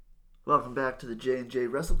Welcome back to the J&J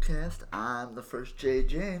WrestleCast. I'm the first J.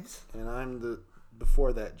 James. And I'm the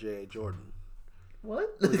before that J. Jordan.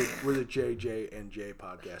 What? We're the JJ and J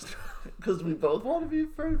podcast. Because we both want to be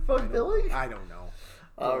Fuck Billy? I don't know.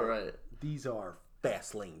 Alright. These are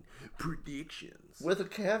Fastlane predictions. With a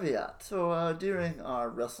caveat. So during our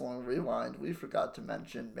Wrestling Rewind, we forgot to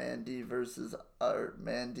mention Mandy Rose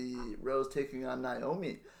taking on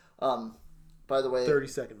Naomi. By the way,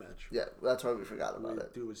 30-second match. Yeah, that's why we forgot about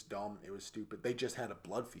it. It was dumb. It was stupid. They just had a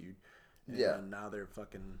blood feud. And now they're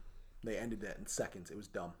they ended that in seconds. It was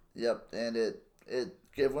dumb. Yep, and it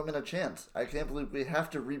gave women a chance. I can't believe we have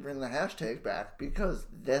to rebring the hashtag back because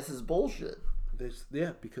this is bullshit.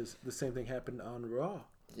 Because the same thing happened on Raw.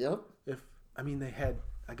 Yep. They had,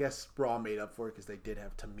 I guess, Raw made up for it because they did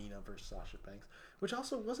have Tamina versus Sasha Banks, which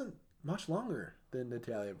also wasn't much longer than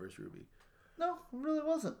Natalya versus Ruby. No, it really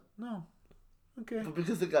wasn't. No. Okay. But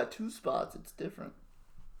because it got 2 spots, it's different.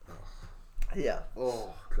 Yeah.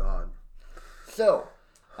 Oh, God. So,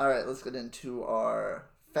 all right, let's get into our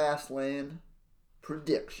Fastlane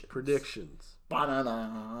predictions.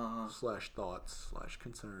 Banana. /thoughts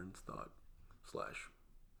 /concerns /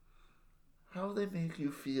 How they make you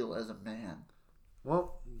feel as a man?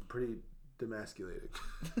 Well, pretty demasculating.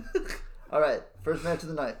 All right, first match of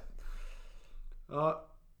the night. Not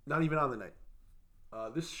even on the night.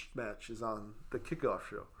 This match is on the kickoff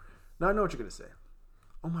show. Now I know what you're going to say.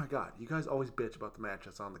 Oh my God, you guys always bitch about the match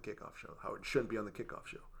that's on the kickoff show. How it shouldn't be on the kickoff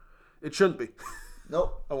show. It shouldn't be.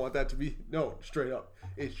 Nope. I want that to be. No, straight up.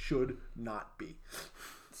 It should not be.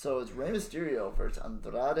 So it's Rey Mysterio versus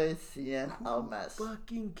Andrade Cien Almas.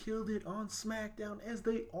 Fucking killed it on SmackDown as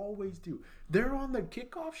they always do. They're on the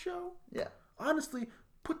kickoff show? Yeah. Honestly,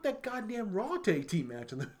 put that goddamn Raw Tag Team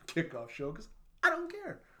match on the kickoff show because I don't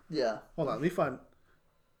care. Yeah. Hold on, let me find.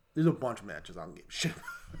 There's a bunch of matches I don't give a shit.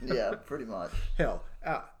 Yeah, pretty much. Hell,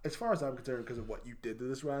 as far as I'm concerned, because of what you did to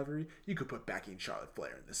this rivalry, you could put Becky and Charlotte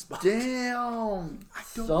Flair in this spot. Damn, I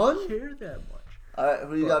don't care that much. All right,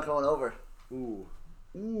 who you got going over? Ooh,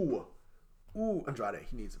 Andrade,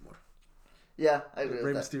 he needs it more. Yeah, I agree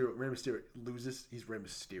with that. Rey Mysterio loses, he's Rey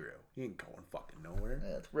Mysterio. He ain't going fucking nowhere.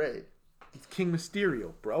 Yeah, it's Rey. He's King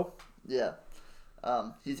Mysterio, bro. Yeah.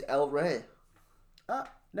 He's El Rey.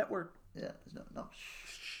 Network. Yeah, no.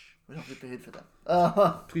 Shh. We don't get paid for that.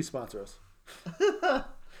 Please sponsor us.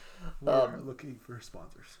 We are looking for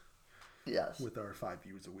sponsors. Yes. With our 5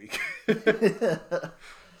 views a week.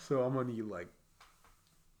 So I'm going to need like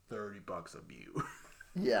 $30 a view.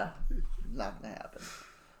 Yeah. Not going to happen.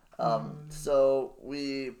 So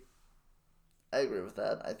I agree with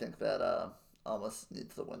that. I think that Almas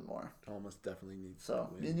needs to win more. Almas definitely needs to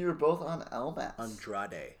win. Me and you were both on Almas.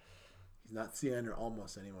 Andrade. He's not Cien or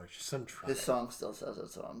Almost anymore. It's just Andrade. His song still says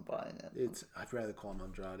it, so I'm buying it. I'd rather call him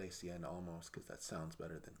Andrade Cien Almost because that sounds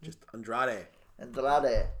better than just Andrade.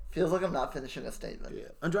 Andrade. Feels like I'm not finishing a statement.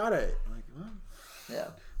 Yeah. Andrade. Like, what?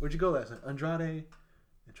 Yeah. Where'd you go last night? Andrade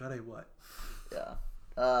what? Yeah.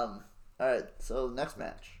 All right, so next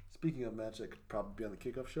match. Speaking of match that could probably be on the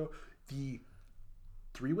kickoff show, the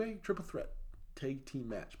 3-way triple threat tag team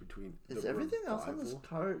match between Is everything else on this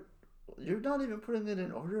card? You're not even putting it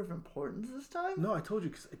in order of importance this time? No, I told you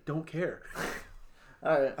because I don't care.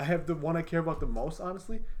 All right. I have the one I care about the most,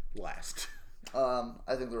 honestly, last. I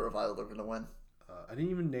think the Revival are going to win. I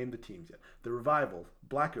didn't even name the teams yet. The Revival,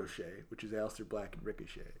 Black O'Shea, which is Aleister Black and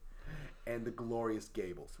Ricochet, and the Glorious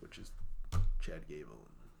Gables, which is Chad Gable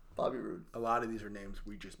and Bobby Roode. A lot of these are names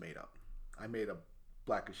we just made up. I made up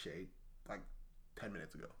Black O'Shea like 10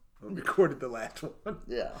 minutes ago. I recorded the last one.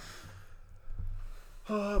 Yeah.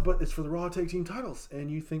 But it's for the Raw Tag Team titles,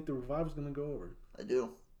 and you think the Revival's going to go over? I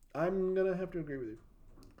do. I'm going to have to agree with you.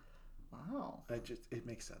 Wow. It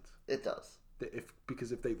makes sense. It does.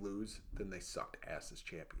 Because if they lose, then they sucked ass as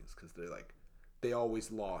champions because they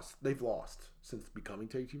always lost. They've lost since becoming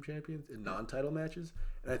tag team champions in non-title matches,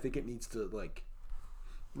 and I think it needs to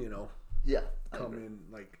yeah, come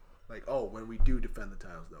in like oh, when we do defend the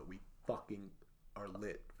titles though, we fucking are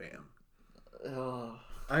lit, fam.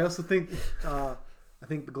 I also think I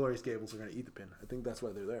think the Glorious Gables are going to eat the pin. I think that's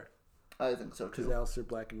why they're there. I think so too. Because Aleister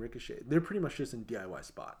Black and Ricochet, they're pretty much just in DIY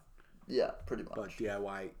spot. Yeah, pretty much. But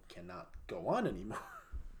DIY cannot go on anymore.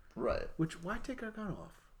 Right. Why take our gun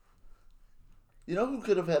off? You know who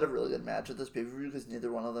could have had a really good match at this pay-per-view because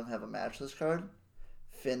neither one of them have a match this card?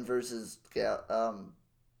 Finn versus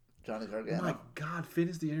Johnny Gargano. My God, Finn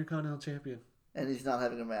is the Intercontinental Champion. And he's not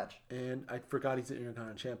having a match. And I forgot he's the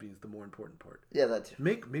Intercontinental Champion is the more important part. Yeah, that too.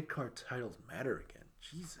 Make mid-card titles matter again.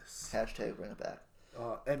 Jesus. Hashtag bring it back.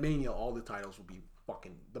 At Mania, all the titles will be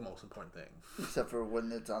fucking the most important thing. Except for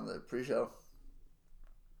when it's on the pre-show.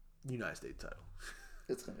 United States title.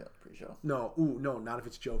 It's gonna be on the pre-show. No, not if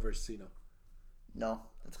it's Joe versus Cena. No,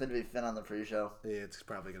 it's gonna be Finn on the pre-show. Yeah, it's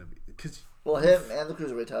probably gonna be because. Well, him and the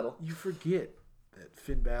cruiserweight title. You forget that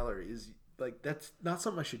Finn Balor is like that's not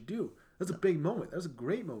something I should do. That's a big moment. That was a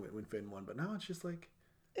great moment when Finn won, but now it's just like,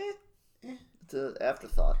 It's an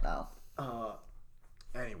afterthought now.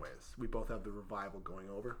 Anyways, we both have the Revival going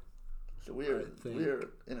over. So we're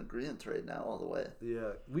in agreement right now all the way.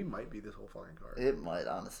 Yeah, we might be this whole fucking card. It might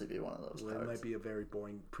honestly be one of those cards. It might be a very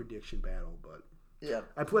boring prediction battle, but yeah,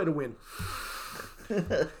 I play to win.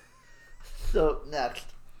 So next,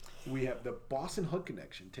 we have the Boston Hug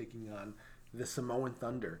Connection taking on the Samoan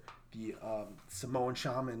Thunder. The Samoan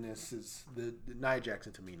Shaman is the Nia Jax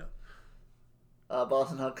and Tamina.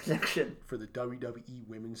 Boston Hug Connection For the WWE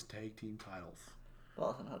Women's Tag Team titles.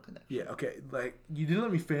 Boston Hug Connection. Yeah, okay. Like, you didn't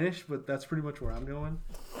let me finish, but that's pretty much where I'm going.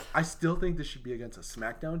 I still think this should be against a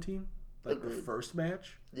SmackDown team. Like, Agreed. the first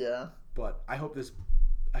match. Yeah. But I hope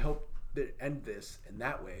they end this, and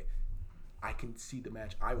that way I can see the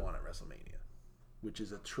match I want at WrestleMania, which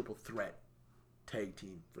is a triple threat tag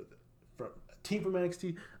team from a team from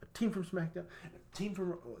NXT, a team from SmackDown, and a team from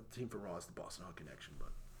Raw is the Boston Hug Connection, but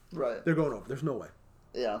Right. they're going over. There's no way.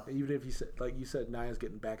 Yeah. Even if you said, Nia's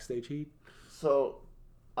getting backstage heat. So,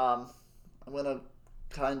 I'm gonna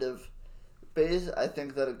kind of I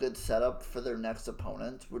think that a good setup for their next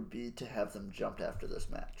opponent would be to have them jumped after this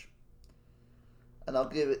match. And I'll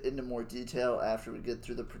give it into more detail after we get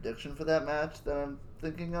through the prediction for that match that I'm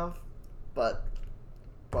thinking of. But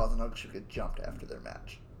Boston Hug should get jumped after their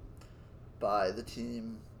match by the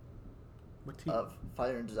team What team? of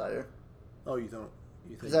Fire and Desire. Oh, you don't?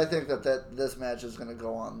 You think? Because I think that this match is going to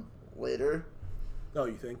go on later. Oh,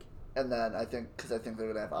 you think? And then I think they're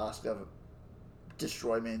going to have Asuka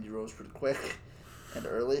destroy Mandy Rose pretty quick and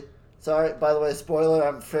early. Sorry, by the way, spoiler,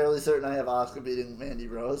 I'm fairly certain I have Asuka beating Mandy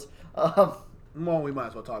Rose. Well, we might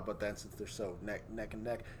as well talk about that since they're so neck and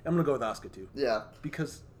neck. I'm going to go with Asuka, too. Yeah.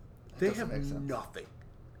 Because they Doesn't have make sense. nothing.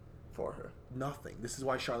 For her. Nothing. This is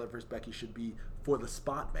why Charlotte versus Becky should be for the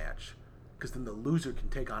spot match. Because then the loser can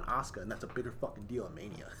take on Asuka, and that's a bigger fucking deal at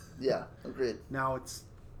Mania. Yeah, agreed. Now it's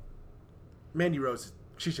Mandy Rose.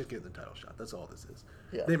 She should get the title shot. That's all this is.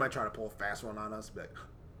 Yeah. They might try to pull a fast one on us, but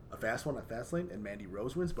a fast one at Fastlane, and Mandy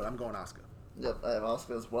Rose wins. But I'm going Asuka. Yep, I have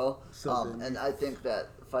Asuka as well. So And I think that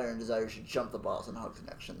Fire and Desire should jump the Boston Hug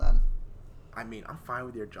Connection then. I mean, I'm fine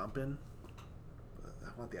with your jumping. But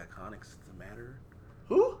I want the Iconics to matter.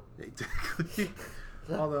 Who? Exactly.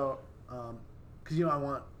 Although, because I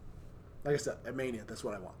want, like I said, at Mania, that's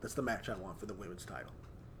what I want. That's the match I want for the women's title.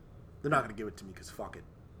 They're not going to give it to me because fuck it.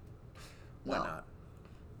 Why No. not?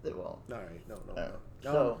 They won't. All right, no. All right.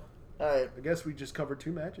 So, all right. I guess we just covered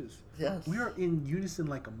 2 matches. Yes. We are in unison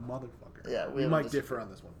like a motherfucker. Yeah, we haven't might differ on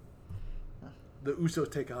this one. The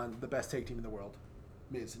Usos take on the best tag team in the world,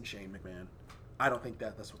 Miz and Shane McMahon. I don't think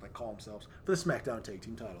that's what they call themselves for the SmackDown tag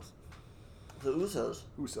team titles. The Usos.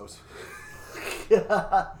 Usos.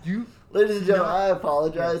 Ladies and gentlemen, I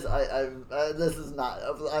apologize. This is not.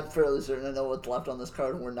 I'm fairly certain I know what's left on this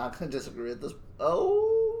card, and we're not going to disagree at this.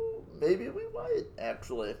 Oh, maybe we might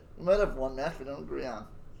actually. We might have one match we don't agree on.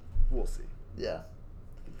 We'll see. Yeah.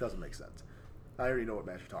 It doesn't make sense. I already know what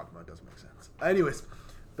match you're talking about. It doesn't make sense. Anyways,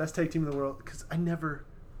 best tag team in the world because I never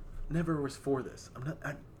was for this.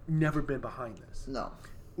 I've never been behind this. No.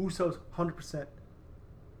 Usos 100%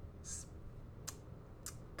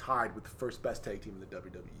 tied with the first best tag team in the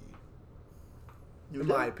WWE. New in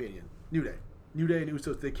Day? my opinion. New Day and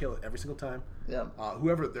Usos, they kill it every single time. Yeah.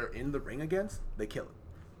 Whoever they're in the ring against, they kill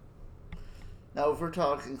it. Now, if we're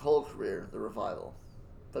talking whole career, the Revival.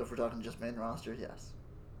 But if we're talking just main roster, yes.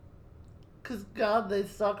 Because, God, they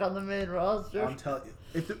suck on the main roster. I'm telling you,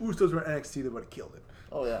 if the Usos were NXT, they would have killed it.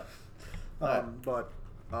 Oh, yeah. But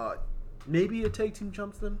maybe a tag team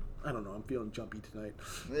jumps them. I don't know. I'm feeling jumpy tonight.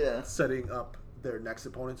 Yeah. Setting up their next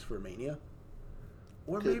opponents for Mania.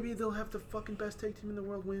 Or maybe they'll have the fucking best tag team in the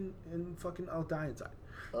world win and fucking I'll die inside.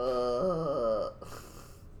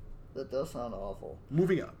 That does sound awful.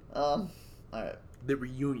 Moving on. Alright. The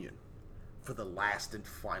reunion for the last and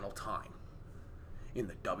final time in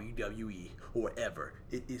the WWE or wherever.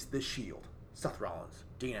 It is the Shield. Seth Rollins,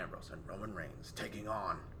 Dean Ambrose, and Roman Reigns taking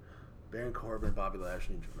on Baron Corbin, Bobby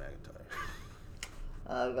Lashley, and Drew McIntyre.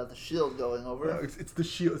 I've got the Shield going over. No, it's the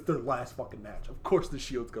Shield. It's their last fucking match. Of course, the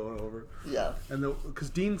Shield's going over. Yeah. And because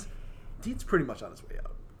Dean's pretty much on his way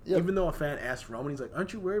out. Yep. Even though a fan asked Roman, he's like,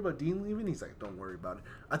 "Aren't you worried about Dean leaving?" He's like, "Don't worry about it.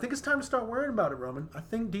 I think it's time to start worrying about it, Roman. I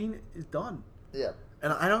think Dean is done." Yeah.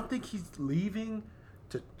 And I don't think he's leaving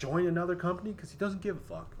to join another company because he doesn't give a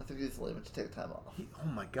fuck. I think he's leaving to take time off. Oh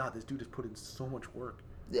my god, this dude has put in so much work.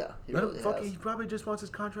 Yeah, he really has. He probably just wants his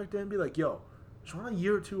contract to end and be like, "Yo, Just want a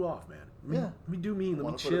year or two off, man. Let me do me.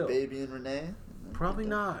 Let me chill. Put a baby in Renee? Probably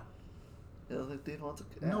not. You don't think Dean wants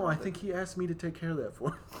a... No, I think he asked me to take care of that for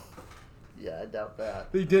him. Yeah, I doubt that.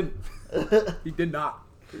 He didn't. He did not.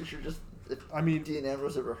 Pretty sure just... If Dean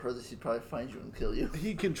Ambrose ever heard this, he'd probably find you and kill you.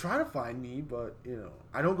 He can try to find me, but,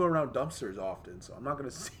 I don't go around dumpsters often, so I'm not going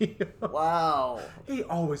to see him. Wow. He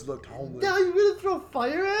always looked homeless. Now you're going to throw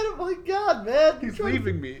fire at him? My God, man. He's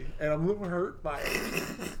leaving me, and I'm a little hurt by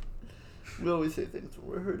it. We always say things when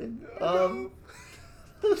we're hurting. I'm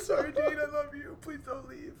sorry, Dean. I love you. Please don't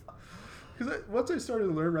leave. Because once I started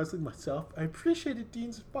to learn wrestling myself, I appreciated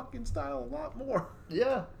Dean's fucking style a lot more.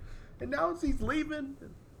 Yeah. And now he's leaving.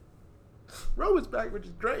 Roman's back, which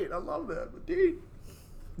is great. I love that. But Dean,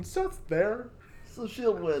 and Seth's there. So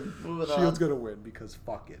Shield win. Moving on. Shield's going to win because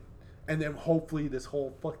fuck it. And then hopefully this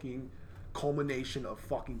whole fucking culmination of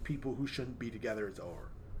fucking people who shouldn't be together is over.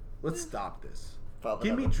 Let's stop this. Probably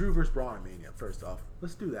Give me Drew versus Braun at Mania, first off.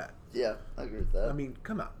 Let's do that. Yeah, I agree with that. I mean,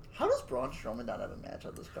 come on. How does Braun Strowman not have a match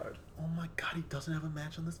on this card? Oh my God, he doesn't have a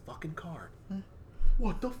match on this fucking card.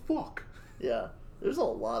 What the fuck? Yeah, there's a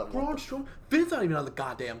lot of... Braun Strowman? Finn's not even on the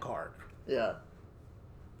goddamn card. Yeah.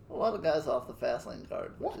 A lot of guys off the Fastlane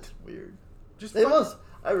card, which is weird. They must...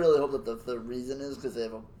 I really hope that the reason is because they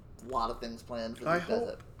have a lot of things planned for these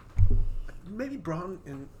guys. Maybe Braun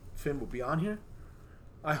and Finn will be on here.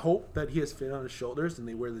 I hope that he has Finn on his shoulders and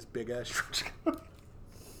they wear this big ass trench coat.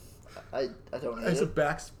 I don't know. As a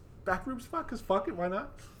backroom spot, because fuck it, why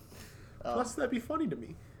not? Plus, that'd be funny to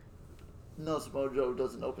me. No, Samoa Joe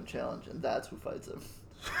does an open challenge, and that's who fights him.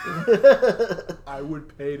 I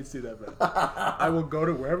would pay to see that match. I will go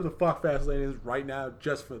to wherever the fuck Fastlane is right now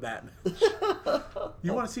just for that match.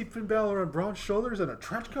 You want to see Finn Balor on Braun's shoulders in a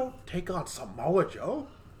trench coat take on Samoa Joe?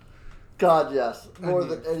 God, yes. More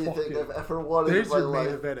than anything I've ever wanted in my life. There's your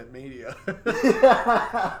main event at Mania.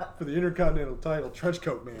 For the Intercontinental title, trench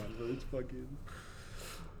coat man. It's fucking...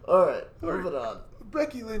 Alright, moving on.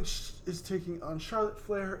 Becky Lynch is taking on Charlotte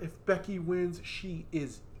Flair. If Becky wins, she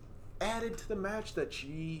is added to the match that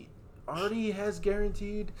she already has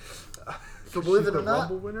guaranteed. So believe it or not,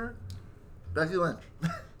 Rumble winner. Becky Lynch.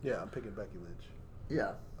 Yeah, I'm picking Becky Lynch.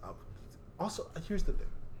 Yeah. Also, here's the thing.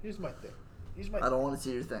 Here's my thing. I don't want to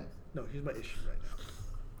see your thing. No, here's my issue right now.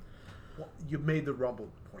 Well, you made the Rumble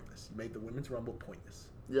pointless. You made the Women's Rumble pointless.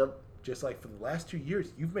 Yep. Just like for the last 2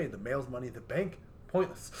 years, you've made the male's Money in the Bank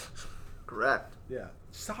pointless. Correct. Yeah.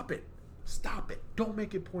 Stop it. Stop it. Don't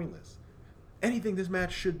make it pointless. Anything, this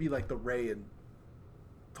match should be like the Ray and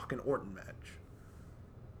fucking Orton match.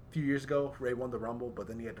 A few years ago, Ray won the Rumble, but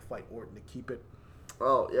then he had to fight Orton to keep it.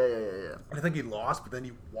 Oh, yeah. And I think he lost, but then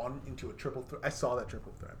he won into a triple threat. I saw that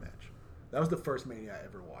triple threat match. That was the first Mania I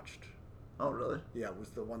ever watched. Oh, really? Yeah, it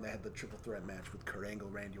was the one that had the triple threat match with Kurt Angle,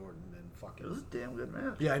 Randy Orton, and fucking... It was a damn good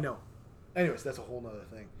match. Yeah, I know. Anyways, that's a whole nother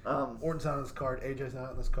thing. Orton's not on this card. AJ's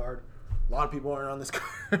not on this card. A lot of people aren't on this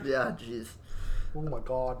card. Yeah, jeez. Oh my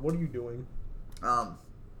God, what are you doing?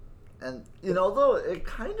 And, though, it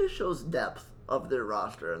kind of shows depth of their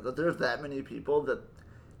roster, that there's that many people that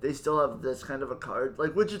they still have this kind of a card,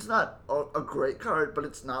 which it's not a great card, but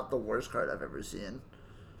it's not the worst card I've ever seen.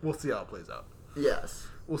 We'll see how it plays out. Yes.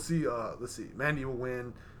 We'll see. Let's see. Mandy will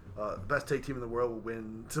win. Best tag team in the world will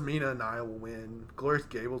win. Tamina and Nia will win. Glorious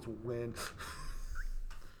Gables will win.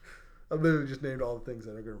 I literally just named all the things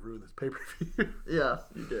that are going to ruin this pay-per-view. Yeah,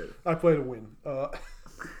 you did. I play to win.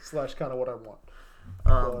 Slash kind of what I want.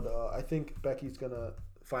 But I think Becky's going to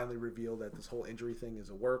finally reveal that this whole injury thing is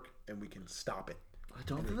a work and we can stop it. I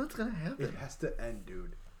don't think that's going to happen. It has to end,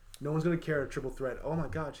 dude. No one's going to care a triple threat. Oh my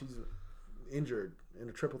God, she's injured in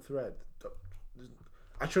a triple threat.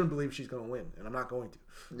 I shouldn't believe she's going to win, and I'm not going to.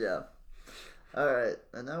 Yeah. All right,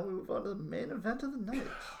 and now we move on to the main event of the night.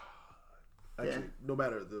 Actually, no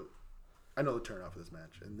matter I know the turnout for this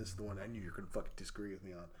match, and this is the one I knew you were going to fucking disagree with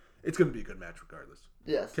me on. It's going to be a good match regardless.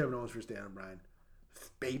 Yes. Kevin Owens versus Daniel Bryan.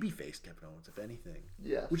 Babyface Kevin Owens, if anything.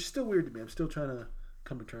 Yes. Which is still weird to me. I'm still trying to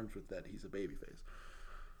come to terms with that he's a babyface.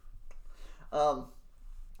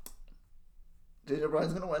 Daniel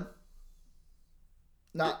Bryan's going to win.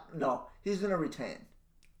 No, he's going to retain.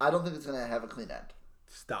 I don't think it's going to have a clean end.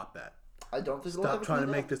 Stop that. I don't think Stop trying to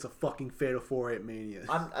make this a fucking Fatal 4 at Mania.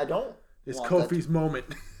 I don't. It's Kofi's moment.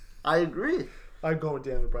 I agree. I'd go with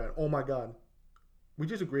Daniel Bryan. Oh my God. We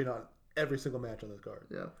just agreed on every single match on this card.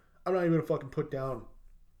 Yeah. I'm not even going to fucking put down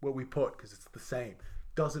what we put because it's the same.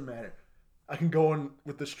 Doesn't matter. I can go in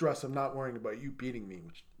with the stress of not worrying about you beating me,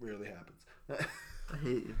 which rarely happens. I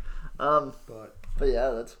hate you. But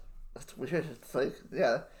yeah, that's weird. It's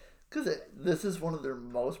Because this is one of their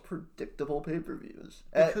most predictable pay-per-views.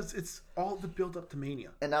 Because it's all the build-up to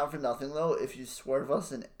Mania. And not for nothing, though, if you swerve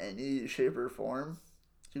us in any shape or form,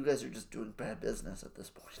 you guys are just doing bad business at this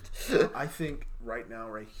point. I think right now,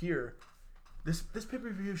 right here, this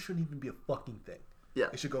pay-per-view shouldn't even be a fucking thing. Yeah.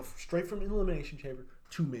 It should go straight from Elimination Chamber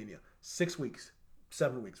to Mania. 6 weeks,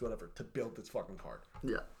 7 weeks, whatever, to build this fucking card.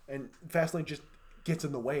 Yeah. And Fastlane just gets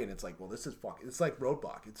in the way, and it's like, well, this is fucking... It's like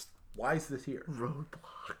Roadblock. Why is this here?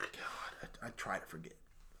 Roadblock. God, I try to forget.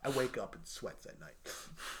 I wake up and sweats at night.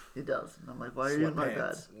 He does. And I'm like, why are you in my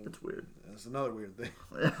bed? It's weird. It's another weird thing.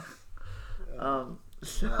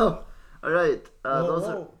 So, all right.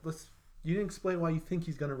 You didn't explain why you think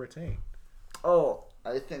he's going to retain. Oh,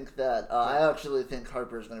 I think that... I actually think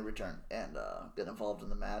Harper's going to return and get involved in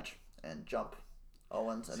the match and jump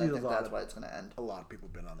Owens. And I think that's why it's going to end. A lot of people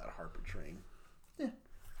have been on that Harper train. Yeah.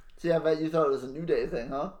 See, I bet you thought it was a New Day thing,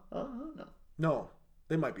 huh? No. No,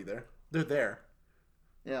 they might be there. They're there.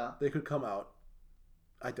 Yeah. They could come out.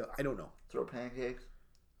 I don't know. Throw pancakes.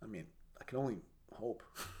 I mean, I can only hope.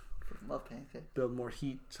 Love pancakes. Build more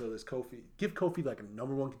heat so there's Kofi. Give Kofi like a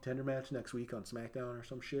 #1 contender match next week on SmackDown or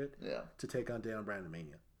some shit. Yeah. To take on Daniel Bryan in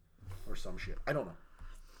Mania. Or some shit. I don't know.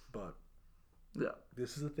 But yeah,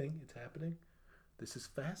 this is the thing. It's happening. This is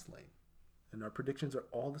Fastlane. And our predictions are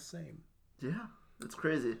all the same. Yeah. It's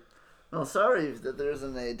crazy. Well, sorry that there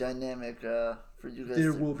isn't a dynamic for you guys.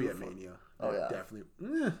 There will be a Mania. Oh, yeah. Definitely.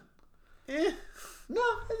 No,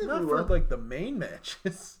 I think not we for will. like the main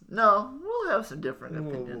matches. No, we'll have some different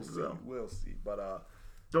opinions, though. We'll see. But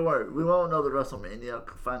don't worry, we won't know the WrestleMania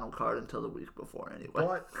final card until the week before, anyway.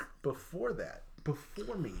 But before that,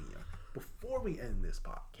 before Mania, before we end this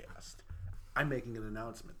podcast, I'm making an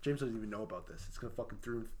announcement. James doesn't even know about this. It's gonna fucking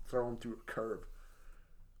throw him through a curve.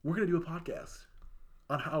 We're gonna do a podcast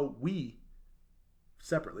on how we,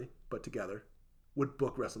 separately but together, would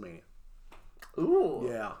book WrestleMania. Ooh.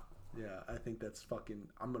 Yeah, I think that's fucking...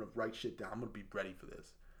 I'm going to write shit down. I'm going to be ready for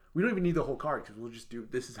this. We don't even need the whole card because we'll just do...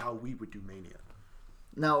 This is how we would do Mania.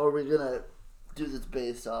 Now, are we going to do this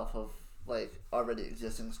based off of, like, already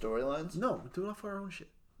existing storylines? No, we'll do it off our own shit.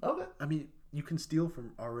 Okay. I mean, you can steal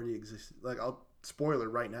from already existing... Like, I'll... Spoiler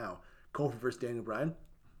right now. Kofi versus Daniel Bryan.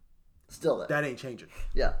 Still there. That ain't changing.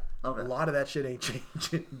 Yeah. Okay. A lot of that shit ain't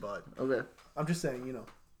changing, but... Okay. I'm just saying, we don't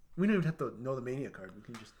even have to know the Mania card. We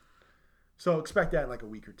can just... So expect that in like a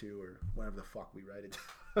week or two or whenever the fuck we write it.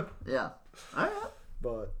 Yeah. All right.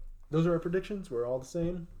 But those are our predictions. We're all the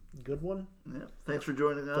same. Good one. Yeah. Thanks for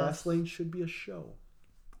joining us. Fastlane should be a show.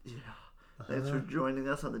 Yeah. Thanks for joining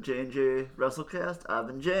us on the J&J WrestleCast. I've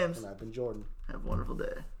been James. And I've been Jordan. Have a wonderful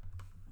day.